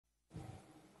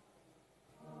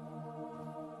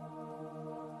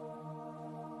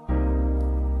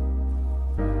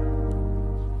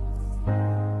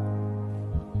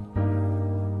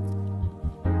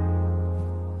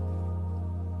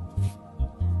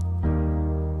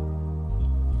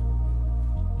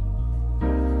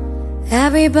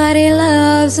Everybody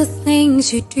loves the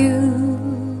things you do,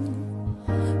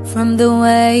 from the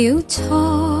way you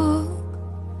talk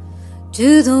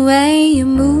to the way you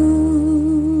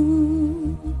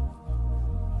move.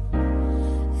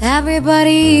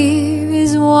 Everybody here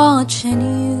is watching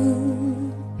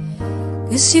you,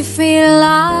 'cause you feel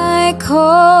like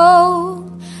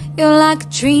home. You're like a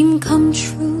dream come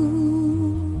true.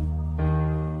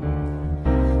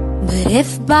 But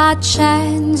if by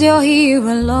chance you're here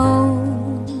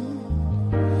alone,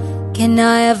 can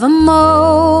I have a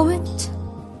moment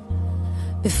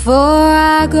before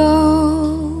I go?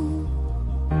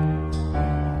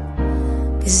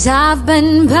 'Cause I've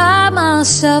been by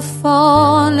myself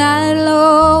all night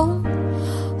long,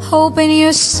 hoping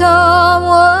you're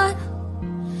someone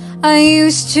I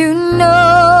used to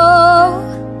know.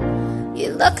 You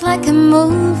look like a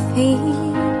movie,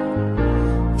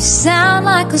 you sound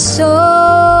like a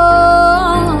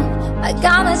song. My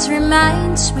God, this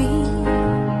reminds me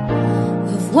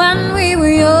of when we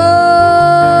were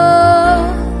young.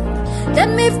 Let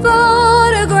me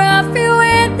photograph you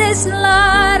with this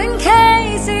light, in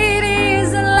case it is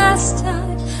the last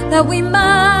time that we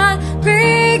might be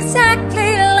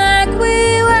exactly like we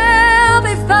were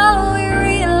before we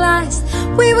realized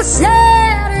we were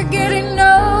sad or getting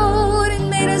old. It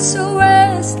made us so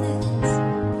restless.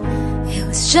 It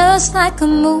was just like a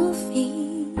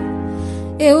movie,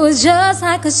 it was just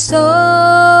like a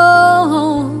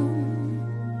song.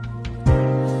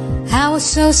 I was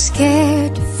so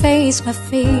scared to face my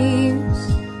fears,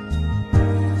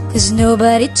 'cause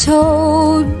nobody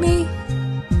told me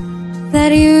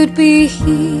that you'd be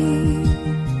here.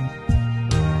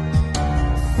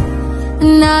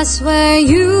 And I swear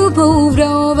you moved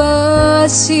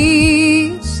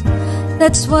overseas,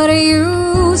 that's what you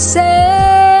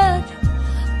said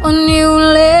when you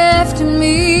left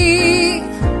me.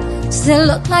 Still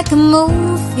look like a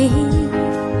movie,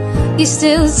 you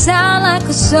still sound like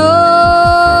a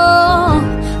song.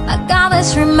 My God,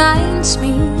 this reminds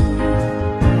me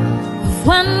of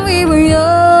when we were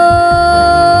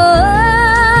young.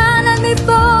 Let me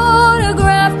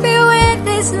photograph you with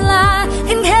this light,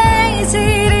 in case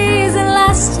it is the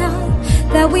last time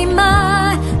that we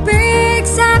might be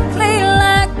exactly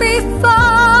like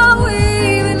before we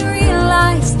even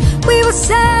realized we were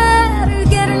sad or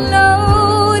getting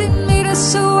old. It made us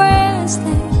so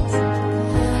restless.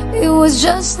 It was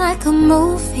just like a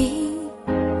movie,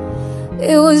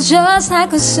 it was just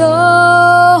like a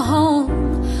song.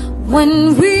 When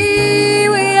we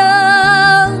were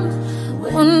young,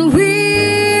 when we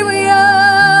were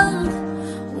young,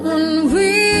 when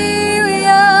we were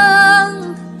young,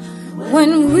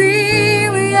 when we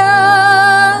were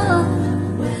young.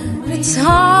 It's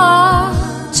hard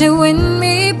to win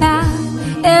me back,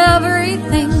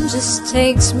 everything just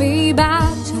takes me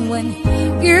back to when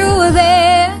you were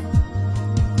there,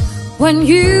 when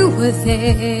you were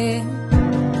there.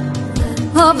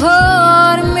 A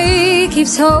part of me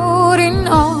keeps holding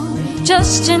on,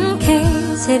 just in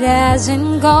case it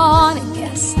hasn't gone. I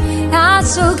guess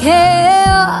that's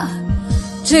okay.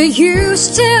 Do you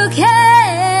still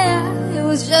care? It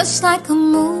was just like a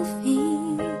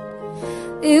movie,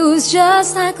 it was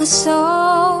just like a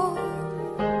song.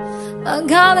 My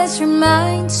God, this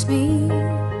reminds me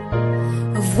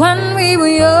of when we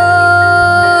were young.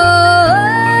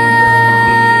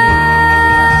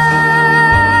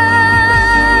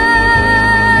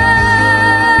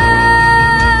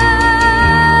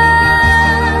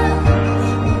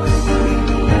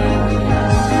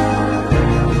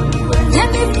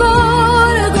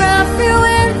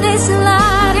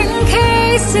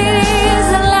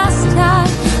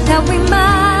 We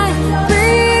might be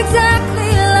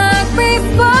exactly like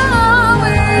before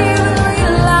we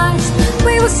realized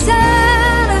we were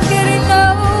sad and getting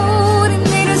old. It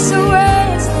made us so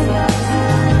restless.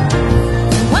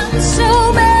 It wasn't so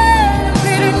bad and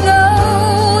getting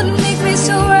old. It made me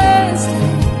so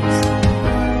restless.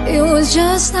 It was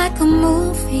just like a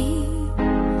movie,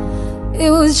 it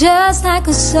was just like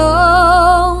a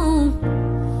song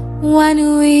when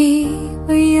we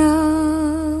were young.